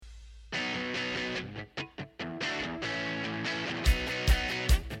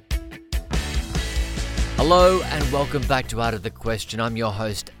Hello and welcome back to Out of the Question. I'm your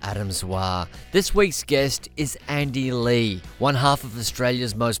host, Adam Zwar. This week's guest is Andy Lee, one half of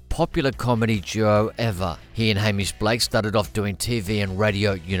Australia's most popular comedy duo ever. He and Hamish Blake started off doing TV and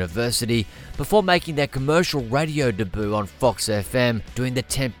radio at university before making their commercial radio debut on Fox FM, doing the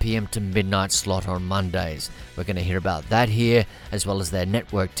 10 p.m. to midnight slot on Mondays. We're going to hear about that here, as well as their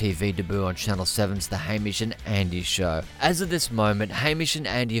network TV debut on Channel 7's The Hamish and Andy Show. As of this moment, Hamish and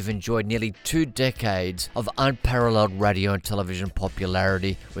Andy have enjoyed nearly 2 decades of unparalleled radio and television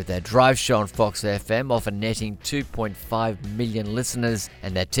popularity, with their drive show on Fox FM often netting 2.5 million listeners,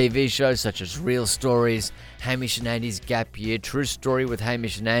 and their TV shows such as Real Stories, Hamish and Andy's Gap Year, True Story with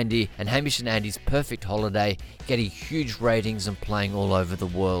Hamish and Andy, and Hamish and Andy's Perfect Holiday, getting huge ratings and playing all over the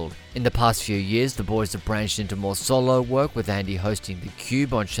world. In the past few years, the boys have branched into more solo work, with Andy hosting The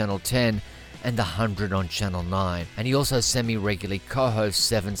Cube on Channel 10 and The 100 on Channel 9. And he also semi-regularly co-hosts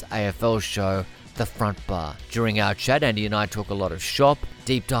 7's AFL show, The Front Bar. During our chat, Andy and I talk a lot of shop,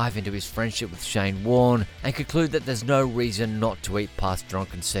 deep dive into his friendship with Shane Warne, and conclude that there's no reason not to eat pasta on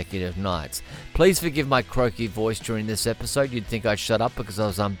consecutive nights. Please forgive my croaky voice during this episode. You'd think I'd shut up because I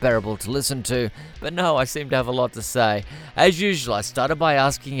was unbearable to listen to, but no, I seem to have a lot to say. As usual, I started by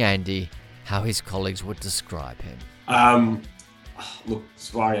asking Andy how his colleagues would describe him. Look,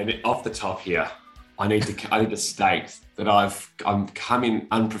 sorry, off the top here, I need to state that I'm coming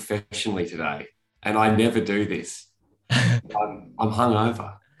unprofessionally today, and I never do this. I'm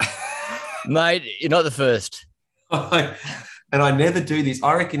hungover. Mate, you're not the first. And I never do this.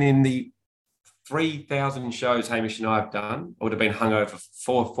 I reckon in the 3,000 shows Hamish and I have done, I would have been hungover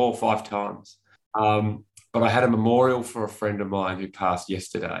four or five times. But I had a memorial for a friend of mine who passed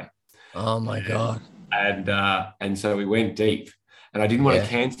yesterday. Oh my God. And so we went deep. And I didn't want to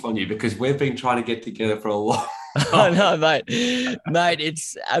cancel on you because we've been trying to get together for a long time. Oh, no, mate. Mate,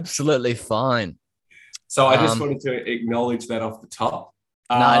 it's absolutely fine. So I just wanted to acknowledge that off the top.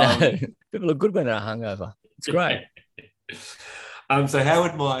 No. People are good when they're hungover. It's great. So how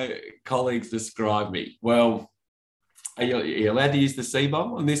would my colleagues describe me? Well, are you allowed to use the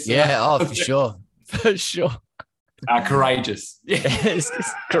C-bomb on this? Yeah, for sure. For sure. Courageous. Yes,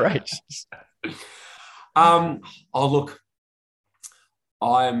 courageous. Look,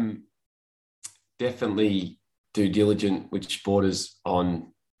 I'm definitely due diligent, which borders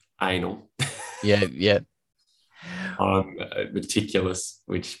on anal. Yeah. I'm meticulous,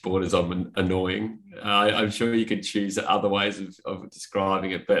 which borders on annoying. I'm sure you could choose other ways of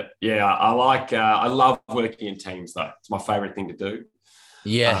describing it, but yeah, I love working in teams though. It's my favorite thing to do.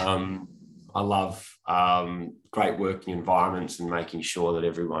 Yeah. I love great working environments and making sure that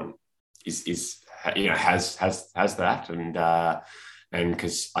everyone is has that, and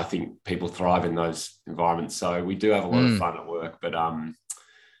because I think people thrive in those environments. So we do have a lot of fun at work, but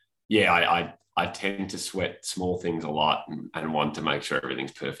I tend to sweat small things a lot and want to make sure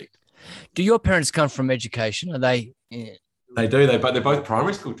everything's perfect. Do your parents come from education? Are they? They do. But they're both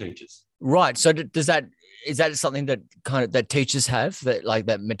primary school teachers. Right. So is that something that that teachers have,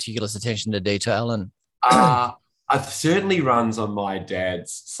 that meticulous attention to detail? And it certainly runs on my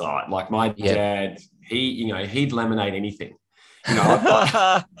dad's side. Like my dad, he'd laminate anything.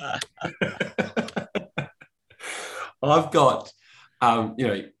 I've got,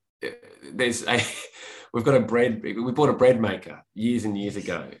 we bought a bread maker years and years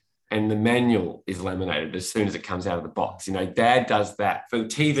ago, and the manual is laminated as soon as it comes out of the box. Dad does that. For the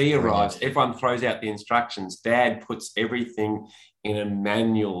TV arrives, everyone throws out the instructions. Dad puts everything in a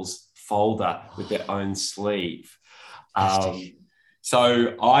manuals folder with their own sleeve.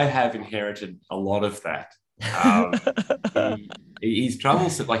 So I have inherited a lot of that. He's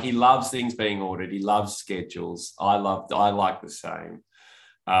troublesome. Like, he loves things being ordered. He loves schedules. I like the same.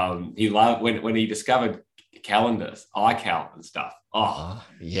 He loved when he discovered calendars, iCal and stuff.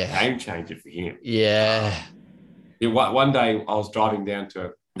 Game changer for him. Yeah. One day I was driving down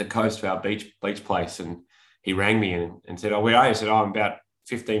to the coast of our beach place, and he rang me and said, "Oh, where are you?" I said, "Oh, I'm about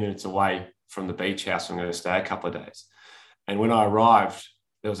 15 minutes away from the beach house. I'm going to stay a couple of days." And when I arrived,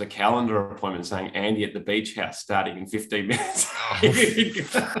 there was a calendar appointment saying Andy at the beach house starting in 15 minutes.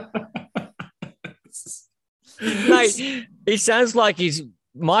 Mate, he sounds like he's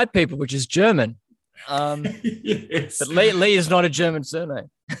my people, which is German. Yes. But Lee is not a German surname.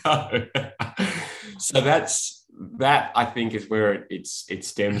 No. So that I think is where it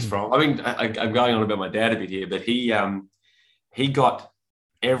stems from. I mean, I'm going on about my dad a bit here, but he got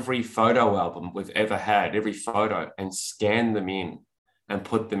every photo album we've ever had, every photo, and scanned them in and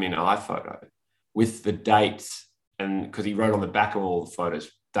put them in iPhoto with the dates, and because he wrote on the back of all the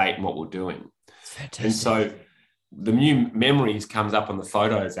photos, date and what we're doing. And so the new memories comes up on the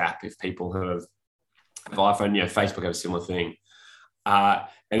Photos app if people have iPhone, Facebook have a similar thing.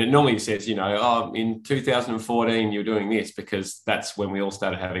 And it normally says, in 2014, you're doing this because that's when we all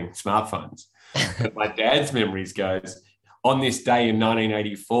started having smartphones. But my dad's memories goes, on this day in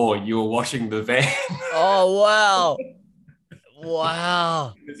 1984, you were washing the van. Oh, wow.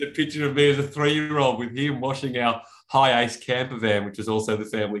 Wow. There's a picture of me as a 3-year-old with him washing our high ace camper van, which was also the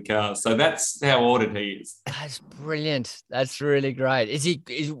family car. So that's how ordered he is. That's brilliant. That's really great. Is he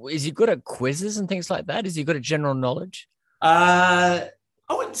good at quizzes and things like that? Is he good at general knowledge? I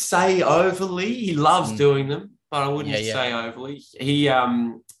wouldn't say overly. He loves doing them, but I wouldn't say overly.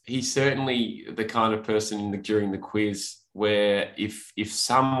 He's certainly the kind of person during the quiz where if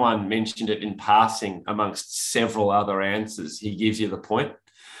someone mentioned it in passing amongst several other answers, he gives you the point.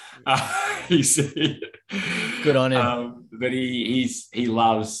 Good on him. But he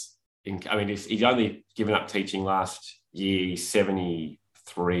loves. He's only given up teaching last year. He's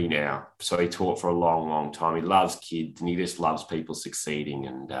 73 now, so he taught for a long, long time. He loves kids, and he just loves people succeeding.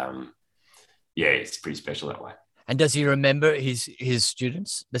 And it's pretty special that way. And does he remember his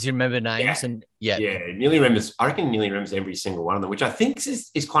students? Does he remember names? Yeah. Nearly remembers. I reckon nearly remembers every single one of them, which I think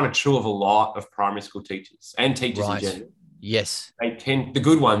is kind of true of a lot of primary school teachers and teachers in general. Yes, the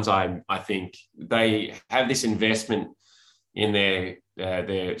good ones. I think they have this investment in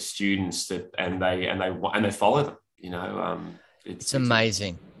their students and they follow them. It's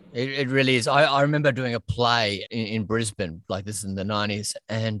amazing. It really is. I remember doing a play in Brisbane, like this in the 90s,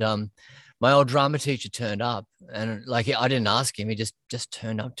 and my old drama teacher turned up, and I didn't ask him. He just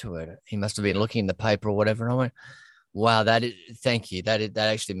turned up to it. He must have been looking in the paper or whatever. And I went, "Wow, thank you. That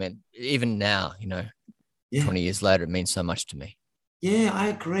actually meant, even now, 20 years later, it means so much to me." Yeah, I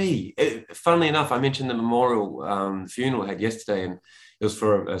agree. Funnily enough, I mentioned the memorial funeral I had yesterday, and it was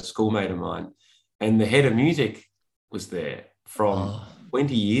for a schoolmate of mine, and the head of music was there from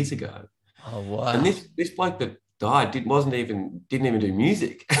 20 years ago. Oh wow! And this bloke that died didn't even do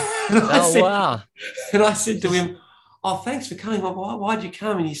music. Wow! And I said to him, "Oh, thanks for coming. Why'd you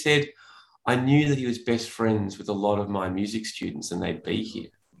come?" And he said, "I knew that he was best friends with a lot of my music students, and they'd be here."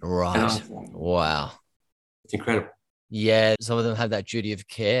 Right. Like, wow. It's incredible. Yeah, some of them have that duty of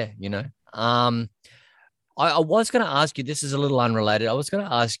care. I was going to ask you. This is a little unrelated. I was going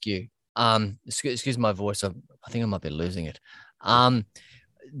to ask you. Excuse my voice. I think I might be losing it.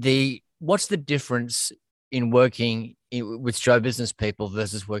 What's the difference in working with show business people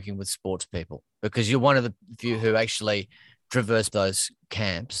versus working with sports people? Because you're one of the few who actually traverse those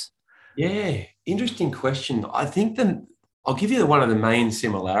camps. Yeah, interesting question. I think I'll give you one of the main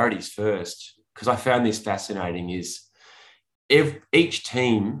similarities first, because I found this fascinating, is each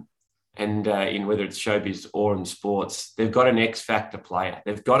team, and in whether it's showbiz or in sports, they've got an X factor player.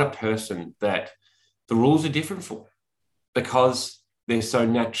 They've got a person that the rules are different for, because they're so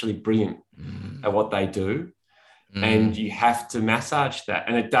naturally brilliant at what they do. And you have to massage that.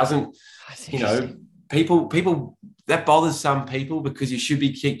 And it doesn't, people that bothers some people, because you should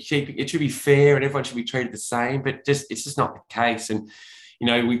be keeping, it should be fair and everyone should be treated the same, but it's just not the case. And,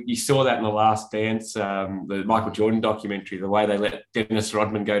 you saw that in The Last Dance, the Michael Jordan documentary, the way they let Dennis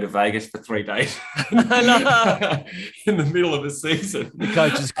Rodman go to Vegas for 3 days in the middle of the season. The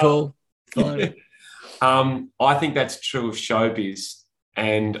coach is cool. I think that's true of showbiz.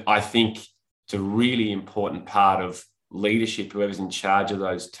 And I think it's a really important part of leadership, whoever's in charge of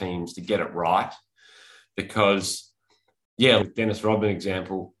those teams, to get it right. Because, with Dennis Rodman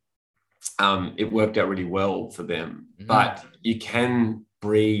example, it worked out really well for them. But you can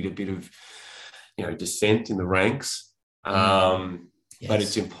breed a bit of, dissent in the ranks. But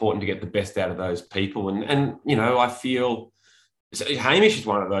it's important to get the best out of those people. And I feel Hamish is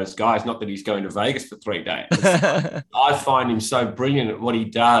one of those guys, not that he's going to Vegas for 3 days. I find him so brilliant at what he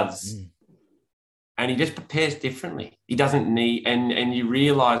does. And he just prepares differently. He doesn't need, and you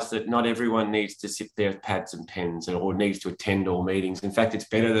realise that not everyone needs to sit there with pads and pens or needs to attend all meetings. In fact, it's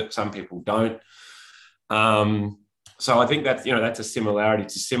better that some people don't. So I think that's, that's a similarity.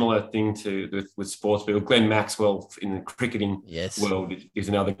 It's a similar thing with sports people. Glenn Maxwell in the cricketing world is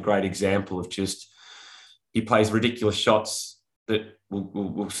another great example of just, he plays ridiculous shots that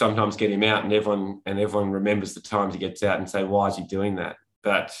will sometimes get him out, and everyone remembers the times he gets out and say, why is he doing that?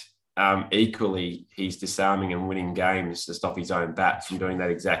 But equally, he's disarming and winning games to stop his own bat from doing that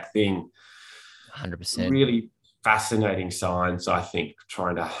exact thing. 100%. Really fascinating science, I think,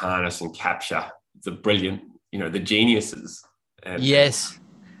 trying to harness and capture the brilliant, the geniuses.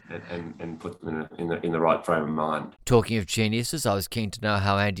 And put them in the right frame of mind. Talking of geniuses, I was keen to know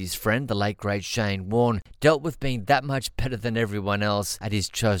how Andy's friend, the late great Shane Warne, dealt with being that much better than everyone else at his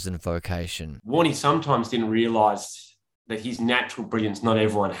chosen vocation. Warnie sometimes didn't realise that his natural brilliance not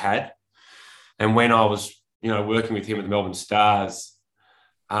everyone had. And when I was, working with him at the Melbourne Stars,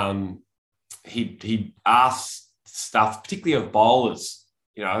 he asked stuff, particularly of bowlers.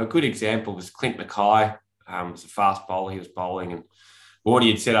 A good example was Clint Mackay, was a fast bowler. He was bowling, and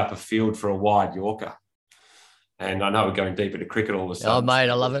Warnie had set up a field for a wide Yorker. And I know we're going deep into cricket all of a sudden. Oh, mate,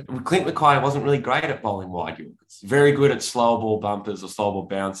 I love it. Clint Mackay wasn't really great at bowling wide Yorkers. Very good at slow ball bumpers or slow ball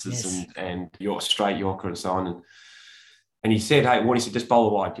bounces, Yes. and your straight Yorker and so on. And he said, hey, Warnie said, just bowl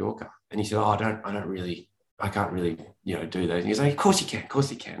a wide Yorker. And he said, I can't really, do those. And he's like, of course you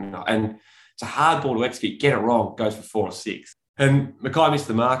can. And it's a hard ball to execute. Get it wrong, goes for 4 or 6. And Mackay missed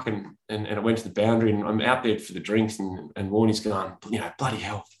the mark, and it went to the boundary, and I'm out there for the drinks, and Warnie's going, bloody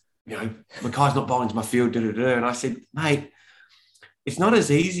hell, Mackay's not bowling to my field, And I said, mate, it's not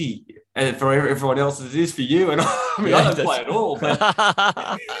as easy for everyone else as it is for you. And I don't play at all. But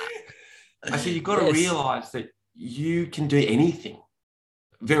I said, you've got to realise that you can do anything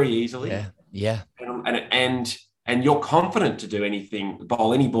very easily. Yeah. And you're confident to do anything,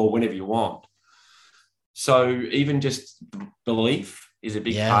 bowl any ball whenever you want. So even just belief is a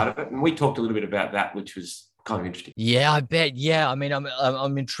big part of it. And we talked a little bit about that, which was kind of interesting. Yeah, I bet. Yeah. I mean,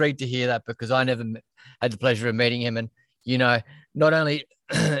 I'm intrigued to hear that, because I never had the pleasure of meeting him. And, not only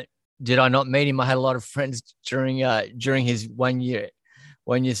did I not meet him, I had a lot of friends during his 1 year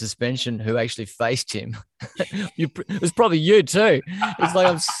suspension who actually faced him. It was probably you too. It's like,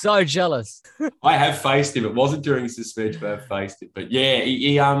 I'm so jealous. I have faced him. It wasn't during his suspension, but I've faced it. But yeah,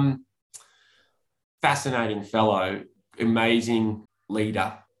 he fascinating fellow, amazing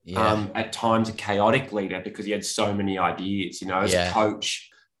leader. At times a chaotic leader, because he had so many ideas. As a coach,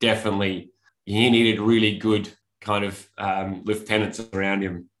 definitely he needed really good kind of lieutenants around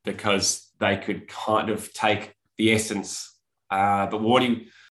him, because they could kind of take the essence. But Warnie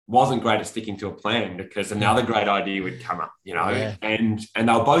wasn't great at sticking to a plan, because another great idea would come up, and they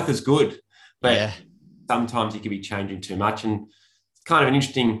were both as good, but sometimes he could be changing too much. And it's kind of an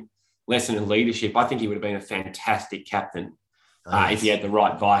interesting lesson in leadership. I think he would have been a fantastic captain if he had the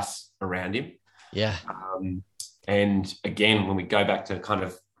right vice around him. Yeah. And again, when we go back to kind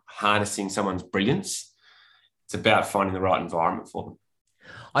of harnessing someone's brilliance, it's about finding the right environment for them.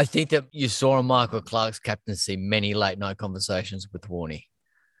 I think that you saw in Michael Clark's captaincy many late night conversations with Warnie.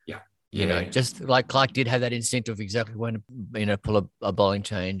 Just like Clark did have that instinct of exactly when to pull a bowling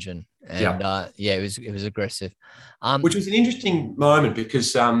change, and it was aggressive. Which was an interesting moment,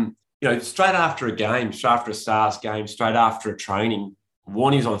 because straight after a game, straight after a SARS game, straight after a training,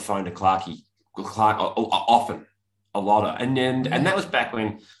 Warnie was on the phone to Clark often, a lot, and that was back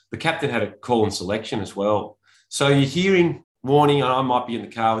when the captain had a call and selection as well. So you're hearing Warnie, and I might be in the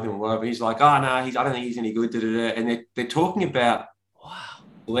car with him or whatever. He's like, oh no, I don't think he's any good. And they're talking about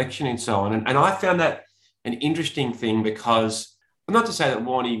selection and so on. And I found that an interesting thing, because not to say that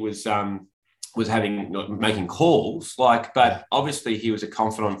Warnie was making calls, but obviously he was a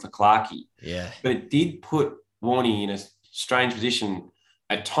confidant for Clarkie. Yeah. But it did put Warnie in a strange position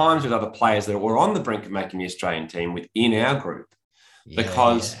at times with other players that were on the brink of making the Australian team within our group,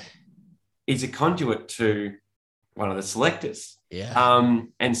 because he's a conduit to one of the selectors. Yeah.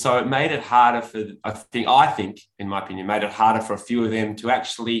 And so it made it harder I think, in my opinion, made it harder for a few of them to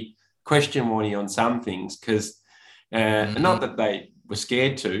actually question Warnie on some things, because not that they were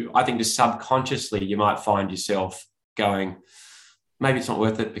scared to. I think just subconsciously you might find yourself going, maybe it's not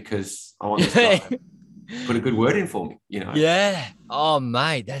worth it, because I want this guy to put a good word in for me, Yeah. Oh,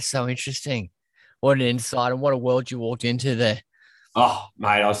 mate, that's so interesting. What an insight, and what a world you walked into there. Oh,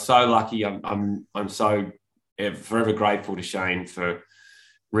 mate, I was so lucky. I'm so forever grateful to Shane for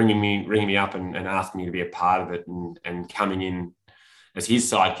ringing me up and asking me to be a part of it, and coming in as his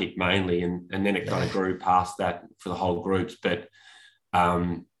sidekick mainly, and then it kind of grew past that for the whole groups. But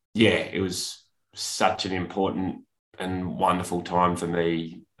it was such an important and wonderful time for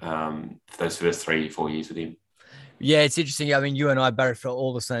me, for those first 3-4 years with him. Yeah, it's interesting. I mean, you and I both felt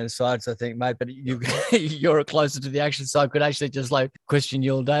all the same sides, I think, mate, but you're closer to the action side. Could actually just question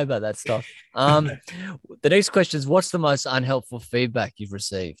you all day about that stuff. The next question is, what's the most unhelpful feedback you've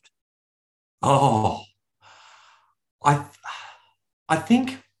received? Oh, I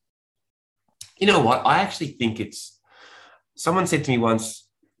think, you know what? I actually think someone said to me once,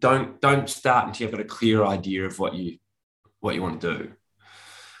 don't start until you've got a clear idea of what you want to do.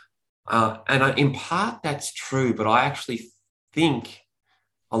 In part, that's true, but I actually think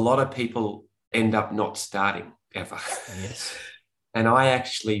a lot of people end up not starting ever. Yes. And I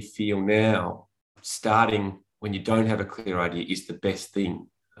actually feel now starting when you don't have a clear idea is the best thing.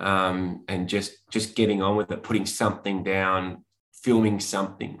 And just getting on with it, putting something down, filming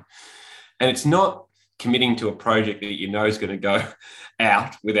something. And it's not committing to a project that you know is going to go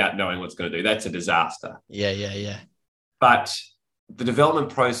out without knowing what's going to do. That's a disaster. Yeah. But the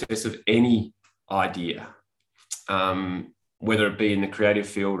development process of any idea, whether it be in the creative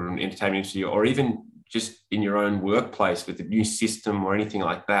field or an entertainment industry, or even just in your own workplace with a new system or anything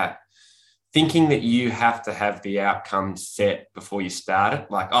like that, thinking that you have to have the outcome set before you start it,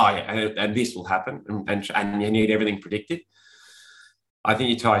 like, oh, yeah, and this will happen, and you need everything predicted. I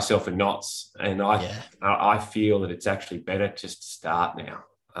think you tie yourself in knots, and I feel that it's actually better just to start now.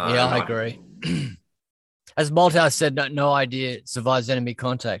 I agree. As Malthouse said, no idea survives enemy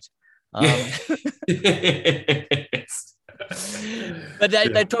contact. But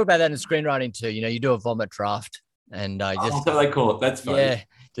they talk about that in screenwriting too. You do a vomit draft, and that's what they call it. That's funny. Yeah,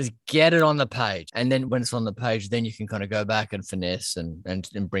 just get it on the page, and then when it's on the page, then you can kind of go back and finesse and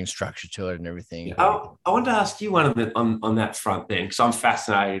bring structure to it and everything. Yeah. I wanted to ask you on that front then, because I'm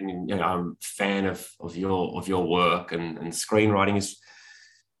fascinated and I'm a fan of your work and screenwriting. Is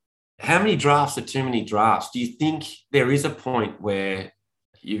how many drafts are too many drafts? Do you think there is a point where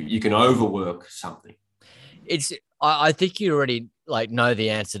you can overwork something? I think you already know the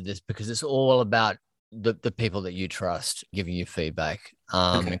answer to this, because it's all about the people that you trust giving you feedback,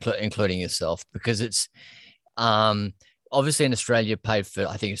 including yourself, because it's obviously in Australia paid for,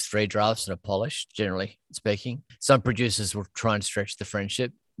 I think it's 3 drafts and a polish, generally speaking. Some producers will try and stretch the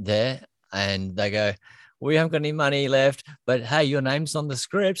friendship there, and they go, we haven't got any money left, but hey, your name's on the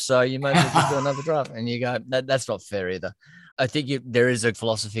script, so you might as well just do another draft. And you go, that's not fair either. I think there is a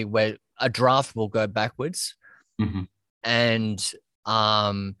philosophy where a draft will go backwards. Mm-hmm. And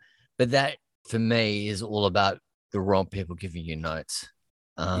but that for me is all about the wrong people giving you notes.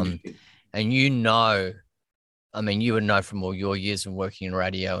 And I mean, you would know from all your years of working in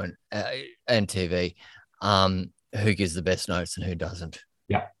radio and TV, who gives the best notes and who doesn't.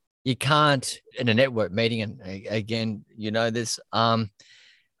 Yeah. You can't in a network meeting, and again, this, you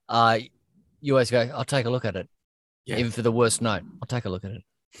always go, I'll take a look at it. Yeah. Even for the worst note, I'll take a look at it.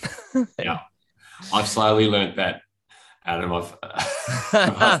 Yeah. I've slowly learned that, Adam. I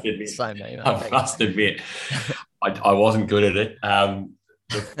must admit, I wasn't good at it.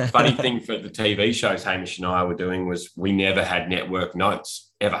 The funny thing for the TV shows Hamish and I were doing was we never had network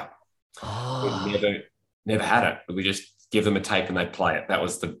notes, ever. Oh. We never had it. We just give them a tape and they play it. That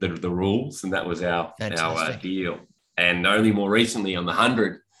was the rules, and that was our deal. And only more recently on the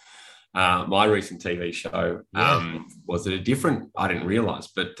 100, my recent TV show, was it a different, I didn't realise,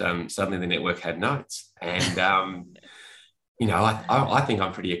 but suddenly the network had notes. And, I think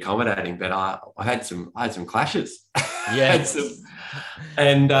I'm pretty accommodating, but I had some clashes. Yeah.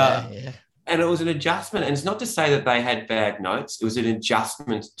 And it was an adjustment. And it's not to say that they had bad notes. It was an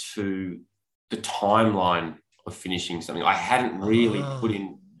adjustment to the timeline of finishing something. I hadn't really put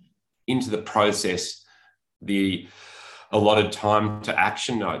into the process the allotted time to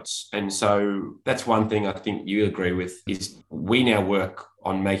action notes. And so that's one thing I think you agree with, is we now work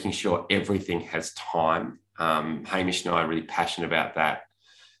on making sure everything has time. Hamish and I are really passionate about that,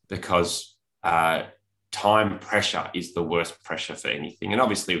 because time pressure is the worst pressure for anything. And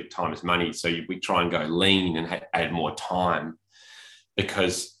obviously time is money. So we try and go lean and add more time,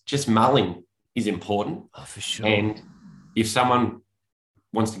 because just mulling is important. Oh, for sure. And if someone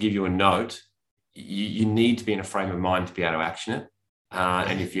wants to give you a note, you need to be in a frame of mind to be able to action it.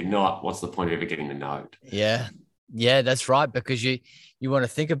 And if you're not, what's the point of ever getting the note? Yeah, that's right. Because you want to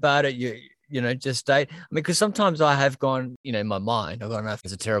think about it. Just state. I mean, because sometimes I have gone, in my mind, I've gone, no,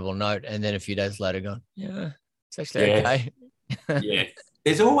 it's a terrible note. And then a few days later gone, yeah, it's actually okay. Yeah.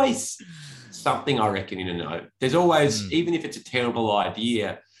 There's always something, I reckon, in a note. There's always, even if it's a terrible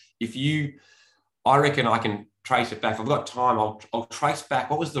idea, I reckon I can trace it back. If I've got time, I'll trace back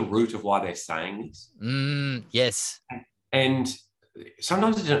what was the root of why they're saying this. Yes. And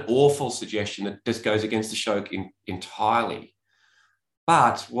sometimes it's an awful suggestion that just goes against the show entirely.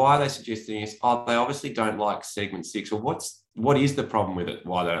 But why they're suggesting is, they obviously don't like segment 6. Or what is the problem with it?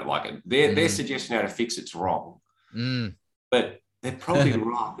 Why they don't like it? Their suggestion how to fix it's wrong. But they're probably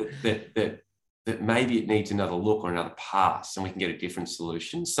right that maybe it needs another look or another pass, and we can get a different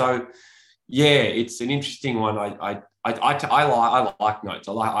solution. So, yeah, it's an interesting one. I like notes.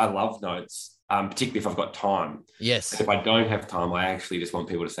 I love notes, particularly if I've got time. Yes. And if I don't have time, I actually just want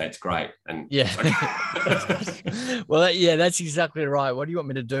people to say it's great. And Well, that's exactly right. What do you want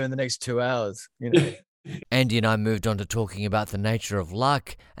me to do in the next 2 hours? Andy and I moved on to talking about the nature of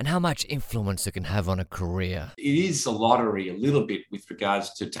luck and how much influence it can have on a career. It is a lottery a little bit with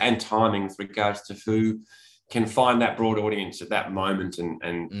regards to, and timing with regards to who can find that broad audience at that moment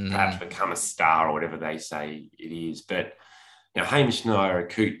and perhaps become a star or whatever they say it is. But Hamish and I are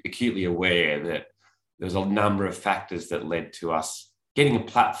acutely aware that there's a number of factors that led to us getting a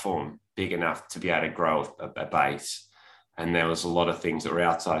platform big enough to be able to grow a base. And there was a lot of things that were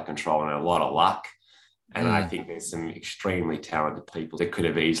outside of control and a lot of luck. And I think there's some extremely talented people that could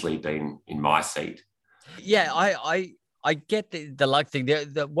have easily been in my seat. Yeah, I get the luck thing.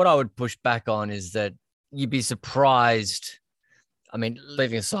 What I would push back on is that you'd be surprised. I mean,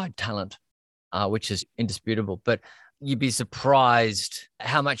 leaving aside talent, which is indisputable, but you'd be surprised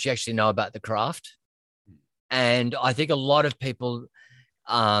how much you actually know about the craft. And I think a lot of people,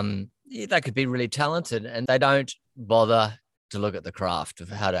 they could be really talented and they don't bother to look at the craft of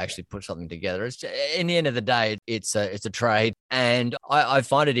how to actually put something together. It's, in the end of the day, it's a trade. And I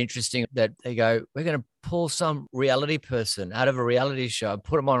find it interesting that they go, we're going to pull some reality person out of a reality show,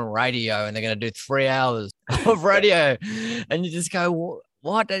 put them on radio, and they're going to do 3 hours of radio. And you just go,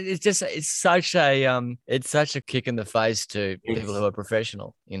 what? It's such a kick in the face to people who are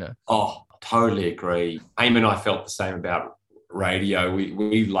professional, you know? Oh, totally agree. Aim and I felt the same about radio.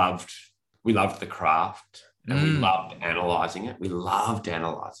 We loved the craft. And we loved analysing it. We loved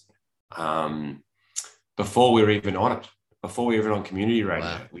analysing it. Before we were even on it, before we were even on community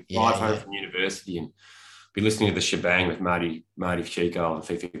radio, we'd drive home from university and be listening to the shebang with Marty Chico and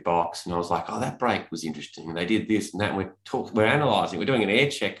Fifi Box. And I was like, oh, that break was interesting. And they did this and that. And we're analysing. We're doing an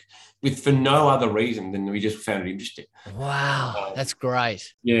air check for no other reason than we just found it interesting. Wow, that's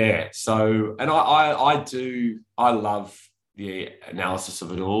great. Yeah. So, and I love the analysis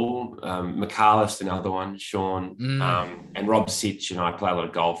of it all. McCarlis, another one, Sean, and Rob Sitch and I play a lot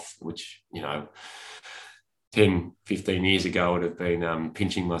of golf, which, 10, 15 years ago would have been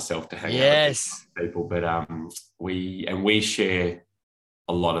pinching myself to hang out with people. But we share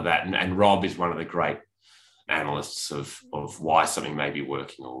a lot of that. And Rob is one of the great analysts of why something may be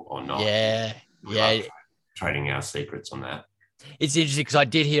working or not. Yeah. We love trading our secrets on that. It's interesting because I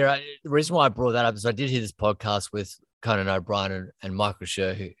did hear, the reason why I brought that up is I did hear this podcast with Conan O'Brien and Michael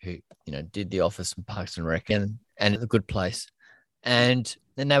Schur, who did The Office and Parks and Rec and A Good Place. And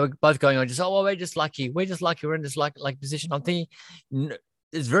then they were both going on we're just lucky. We're in this like position. I'm thinking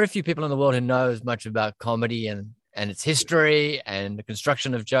there's very few people in the world who know as much about comedy and its history and the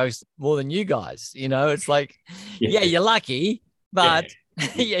construction of jokes more than you guys. It's like, you're lucky, but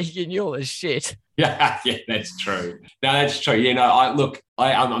you knew all this shit. Yeah, that's true. No, that's true.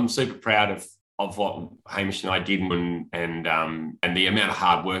 I'm super proud of what Hamish and I did and the amount of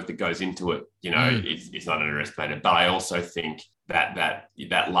hard work that goes into it. It's not underestimated. But I also think that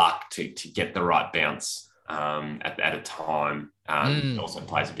luck to get the right bounce at a time also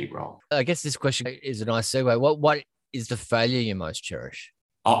plays a big role. I guess this question is a nice segue. What is the failure you most cherish?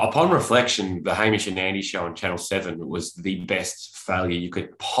 Upon reflection, the Hamish and Andy show on Channel 7 was the best failure you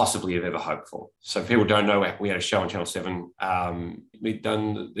could possibly have ever hoped for. So if people don't know, we had a show on Channel 7. We'd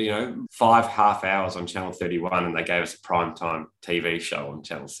done, 5 half hours on Channel 31 and they gave us a primetime TV show on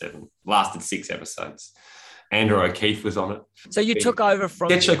Channel 7. Lasted 6 episodes. Andrew O'Keefe was on it. So you took over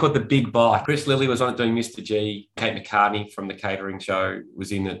from... Sketch show called The Big Bite. Chris Lilly was on it doing Mr. G. Kate McCartney from the catering show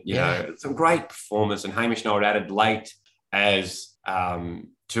was in it. Some great performers. And Hamish and I were added late as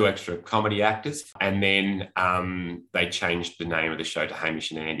 2 extra comedy actors. And then they changed the name of the show to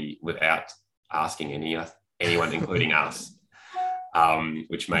Hamish and Andy without asking anyone, including us,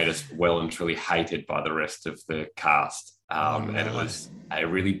 which made us well and truly hated by the rest of the cast. And it was a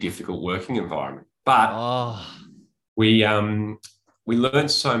really difficult working environment. But we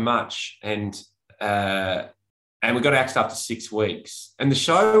learned so much and we got axed after 6 weeks. And the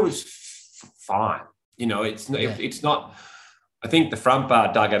show was fine. It's not... I think the front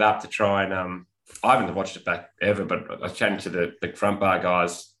bar dug it up to try and I haven't watched it back ever, but I was chatting to the front bar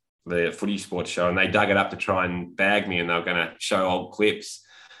guys, the footy sports show, and they dug it up to try and bag me and they were going to show old clips.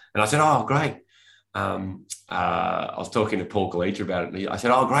 And I said, oh, great. I was talking to Paul Galeja about it. I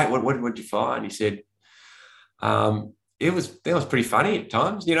said, oh, great. What did you find? He said, that was pretty funny at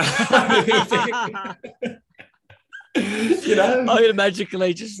times, I can imagine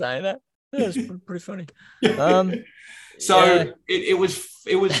Galeja saying that. Yeah, it's pretty funny. It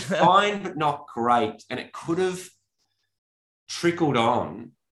was fine, but not great. And it could have trickled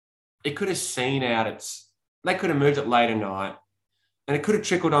on. It could have seen out they could have moved it later night and it could have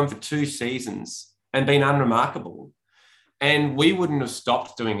trickled on for 2 seasons and been unremarkable. And we wouldn't have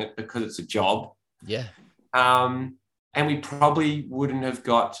stopped doing it because it's a job. Yeah. And we probably wouldn't have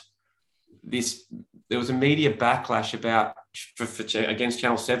got this. There was a media backlash against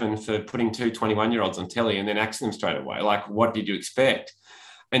Channel 7 for putting 2 21-year-olds on telly and then axing them straight away. Like, what did you expect?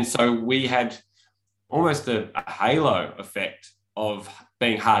 And so we had almost a halo effect of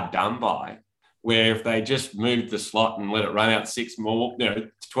being hard done by, where if they just moved the slot and let it run out 6 more,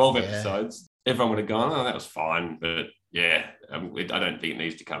 12 episodes, everyone would have gone, oh, that was fine. But yeah, I don't think it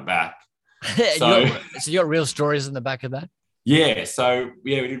needs to come back. So So you got real stories in the back of that? yeah, so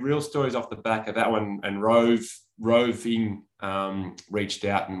yeah, we did real stories off the back of that one, and Roving reached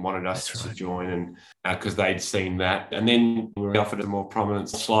out and wanted us to join, and because they'd seen that, and then we were offered a more prominent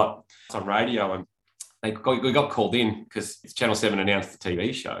slot on radio, and we got called in because Channel 7 announced the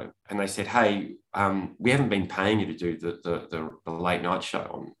TV show, and they said, hey, we haven't been paying you to do the late night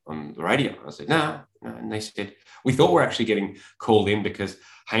show on the radio. I said, no. And they said, we thought we're actually getting called in because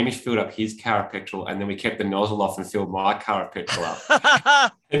Hamish filled up his car of petrol, and then we kept the nozzle off and filled my car of petrol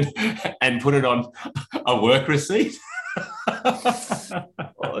up and put it on a work receipt.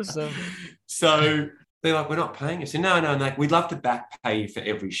 Awesome. So they're like, we're not paying you. So no. Like, we'd love to back pay you for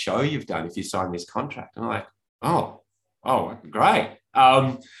every show you've done if you sign this contract. And I'm like, oh, great.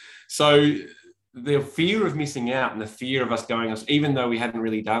 So the fear of missing out and the fear of us going, even though we hadn't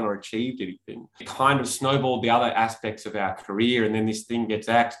really done or achieved anything, it kind of snowballed the other aspects of our career. And then this thing gets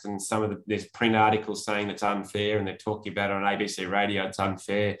axed, and there's print articles saying it's unfair, and they're talking about it on ABC radio, it's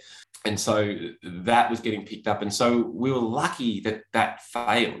unfair. And so that was getting picked up. And so we were lucky that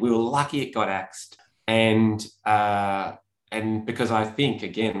failed. We were lucky it got axed. And because I think,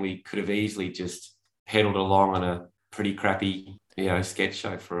 again, we could have easily just pedaled along on a pretty crappy, sketch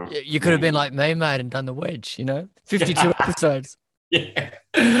show for. You could have been like me, mate, and done the wedge. 52 episodes. Yeah.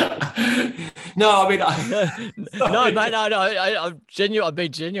 No, I mean, no, mate, no. I'm genuine. I'm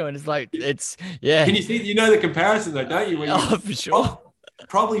being genuine. It's like yeah. Can you see? The comparison though, don't you? When for sure.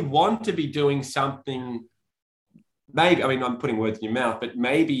 Probably want to be doing something. Maybe, I mean, I'm putting words in your mouth, but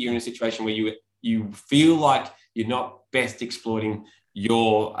maybe you're in a situation where you feel like you're not best exploiting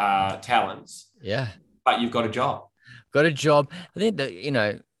your talents. Yeah. But you've got a job. I think that,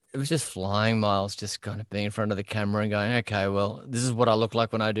 it was just flying miles, just kind of being in front of the camera and going, okay, well, this is what I look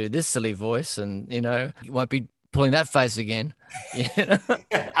like when I do this silly voice. And, you won't be pulling that face again. No,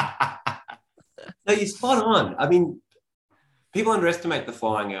 you're spot on. I mean, people underestimate the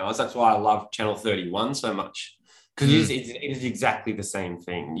flying hours. That's why I love Channel 31 so much. Because it is exactly the same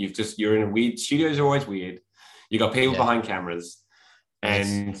thing. You're in a weird, studios are always weird. You got people behind cameras,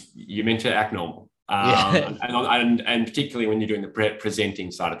 and you're meant to act normal. And particularly when you're doing the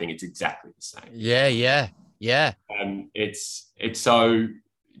presenting side of thing, it's exactly the same. Yeah. It's so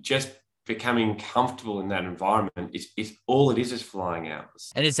just becoming comfortable in that environment is all it is flying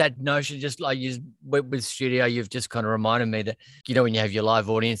hours. And it's that notion, just like with studio, you've just kind of reminded me that, when you have your live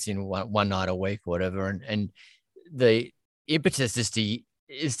audience in one night a week or whatever, and the impetus is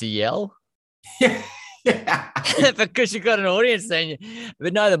to yell. Yeah. Because you've got an audience then,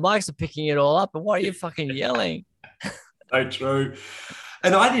 but no, the mics are picking it all up, and why are you fucking yelling? So true.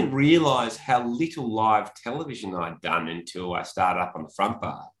 And I didn't realize how little live television I'd done until I started up on the front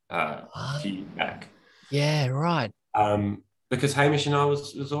bar a few years back. Yeah, right. Because Hamish and I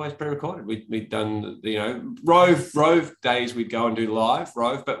was always pre-recorded. We'd done, Rove days we'd go and do live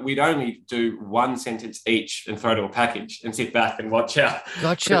Rove, but we'd only do one sentence each and throw to a package and sit back and watch out.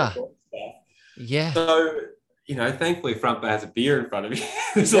 Gotcha. Yeah. So, thankfully front bar has a beer in front of you.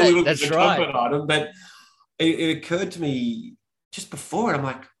 It's a little bit of a comfort item, but it occurred to me just before, I'm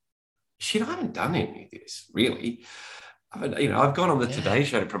like, shit, I haven't done any of this, really. I've gone on the Today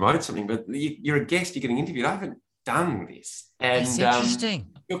Show to promote something, but you're a guest, you're getting interviewed. I haven't done this. And that's interesting.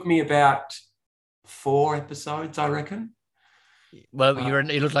 It took me about 4 episodes, I reckon. Well,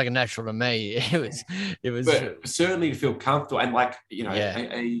 you look like a natural to me. It was but certainly to feel comfortable, and like,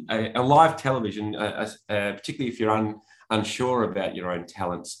 a live television, particularly if you're unsure about your own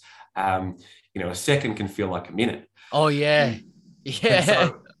talents, a second can feel like a minute. Oh yeah.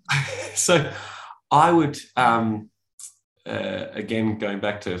 So I would again, going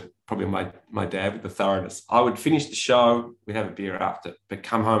back to probably my dad with the thoroughness, I would finish the show, we'd have a beer after, but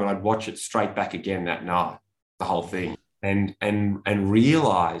come home and I'd watch it straight back again that night, the whole thing, and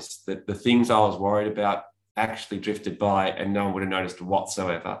realize that the things I was worried about actually drifted by and no one would have noticed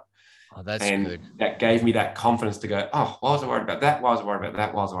whatsoever. Oh, that's good. That gave me that confidence to go, oh, why was I worried about that? Why was I worried about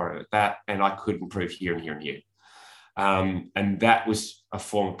that? Why was I worried about that? And I could improve here and here and here. And that was a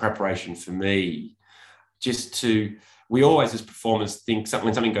form of preparation for me, we always as performers think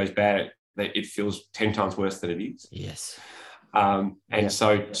when something goes bad, that it feels 10 times worse than it is. Yes.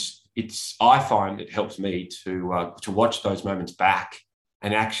 So I find it helps me to watch those moments back,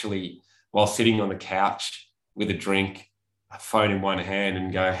 and actually, while sitting on the couch with a drink, a phone in one hand,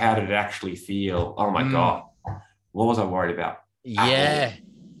 and go, how did it actually feel? Oh my God, what was I worried about? Yeah.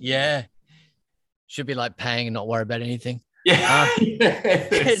 Should be like paying and not worry about anything. Yeah.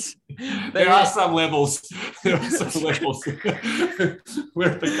 There are some levels where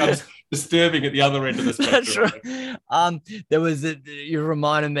it becomes disturbing at the other end of the spectrum. That's right. There was you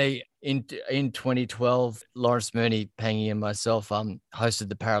reminded me in 2012, Lawrence Mooney, Pangy, and myself hosted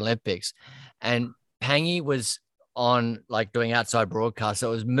the Paralympics, and Pangy was on like doing outside broadcast. So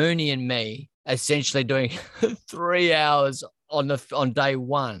it was Mooney and me essentially doing 3 hours on day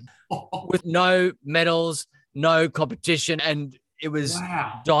one with no medals, no competition, and it was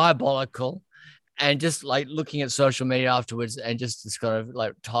diabolical. And just like looking at social media afterwards and just this kind of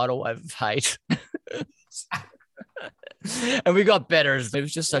like tidal wave of hate. And we got better. It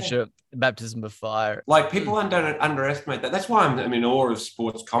was just such a baptism of fire. Like people don't underestimate that. That's why I'm in awe of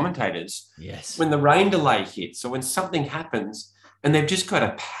sports commentators. Yes. When the rain delay hits or when something happens and they've just got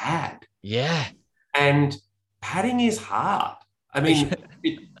a pad. Yeah. And padding is hard. I mean,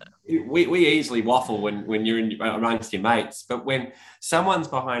 we easily waffle when you're amongst your mates, but when someone's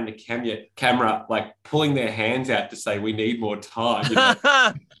behind a camera, like pulling their hands out to say, we need more time,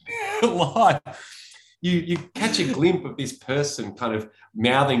 live, you catch a glimpse of this person kind of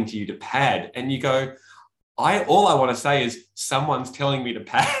mouthing to you to pad, and you go, all I want to say is someone's telling me to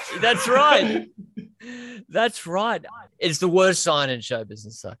pad. That's right. That's right. It's the worst sign in show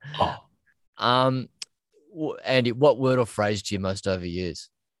business, though. Oh. Andy, what word or phrase do you most overuse?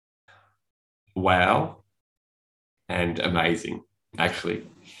 Wow and amazing, actually.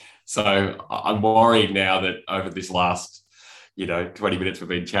 So I'm worried now that over this last, 20 minutes we've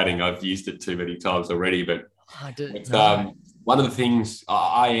been chatting, I've used it too many times already. But one of the things,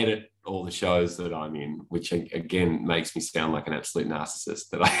 I edit all the shows that I'm in, which again makes me sound like an absolute narcissist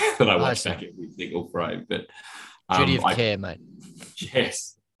that I watch back every single frame. But duty of care, mate.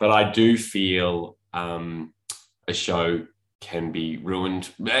 Yes, but I do feel a show can be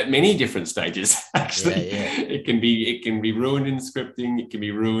ruined at many different stages. Actually, it can be ruined in scripting. It can be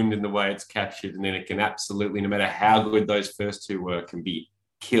ruined in the way it's captured, and then it can absolutely, no matter how good those first two were, can be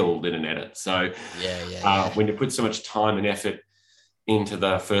killed in an edit. So, when you put so much time and effort into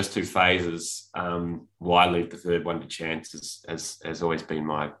the first two phases, why leave the third one to chance? Has always been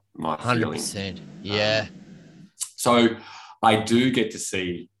my 100%. feeling. Yeah. So I do get to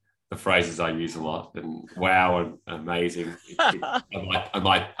see the phrases I use a lot, and wow and amazing. I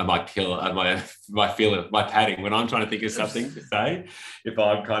might kill it. I might feel it, my padding when I'm trying to think of something to say. If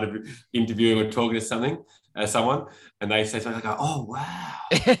I'm kind of interviewing or talking to someone, and they say something, I go, oh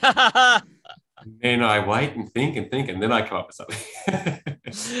wow. And then I wait and think, and then I come up with something.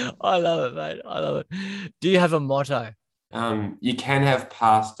 I love it, mate. I love it. Do you have a motto? You can have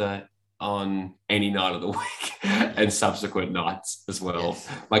pasta on any night of the week and subsequent nights as well. Yes.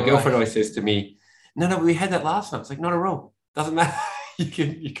 My girlfriend always says to me, no, we had that last night. It's like, not a rule. Doesn't matter. You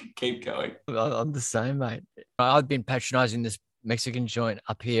can keep going. I'm the same, mate. I've been patronizing this Mexican joint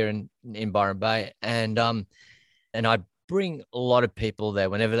up here in Byron Bay, and I bring a lot of people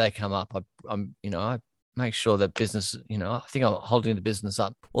there whenever they come up. I make sure that business, I think I'm holding the business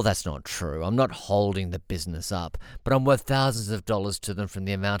up. Well, that's not true. I'm not holding the business up, but I'm worth thousands of dollars to them from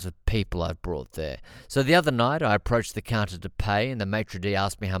the amount of people I've brought there. So the other night I approached the counter to pay, and the maitre d'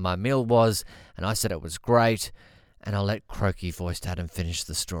 asked me how my meal was, and I said it was great, and I'll let croaky-voiced Adam finish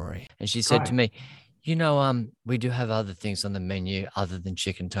the story. And she said to me, we do have other things on the menu other than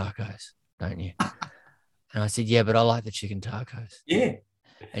chicken tacos, don't you? And I said, yeah, but I like the chicken tacos. Yeah.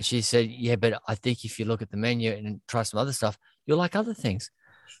 And she said, yeah, but I think if you look at the menu and try some other stuff, you'll like other things.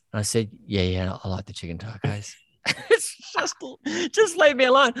 And I said, yeah, I like the chicken tacos. It's just leave me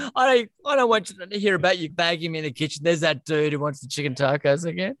alone. I don't want you to hear about you bagging me in the kitchen. There's that dude who wants the chicken tacos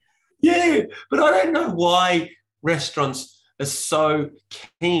again. Yeah, but I don't know why restaurants are so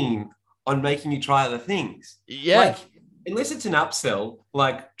keen on making you try other things. Yeah. Like, unless it's an upsell,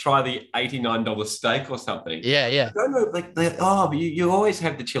 like try the $89 steak or something. Yeah. I don't know, like, but you always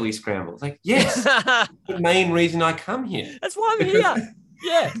have the chili scramble. It's like, yes, the main reason I come here. That's why I'm here.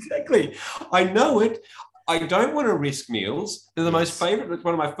 Yeah, exactly. I know it. I don't want to risk meals. They're one of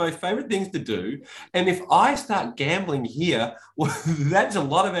my most favorite things to do. And if I start gambling here, well, that's a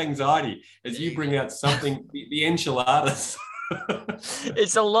lot of anxiety as you bring out something, the enchiladas.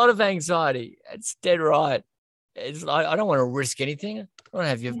 It's a lot of anxiety. It's dead right. I don't want to risk anything. I want to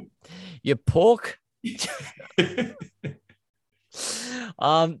have your pork. The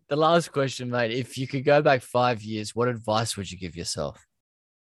last question, mate. If you could go back 5 years, what advice would you give yourself?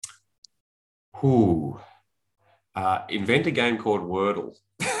 Invent a game called Wordle.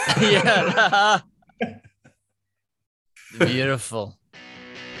 Yeah. Beautiful.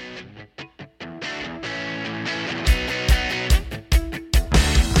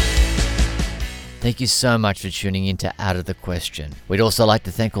 Thank you so much for tuning in to Out of the Question. We'd also like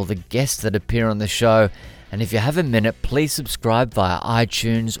to thank all the guests that appear on the show, And if you have a minute, please subscribe via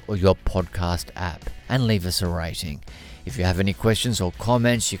iTunes or your podcast app and leave us a rating. If you have any questions or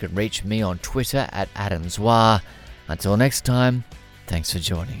comments, you can reach me on Twitter @AdamsWah. Until next time, thanks for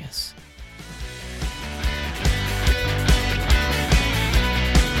joining us.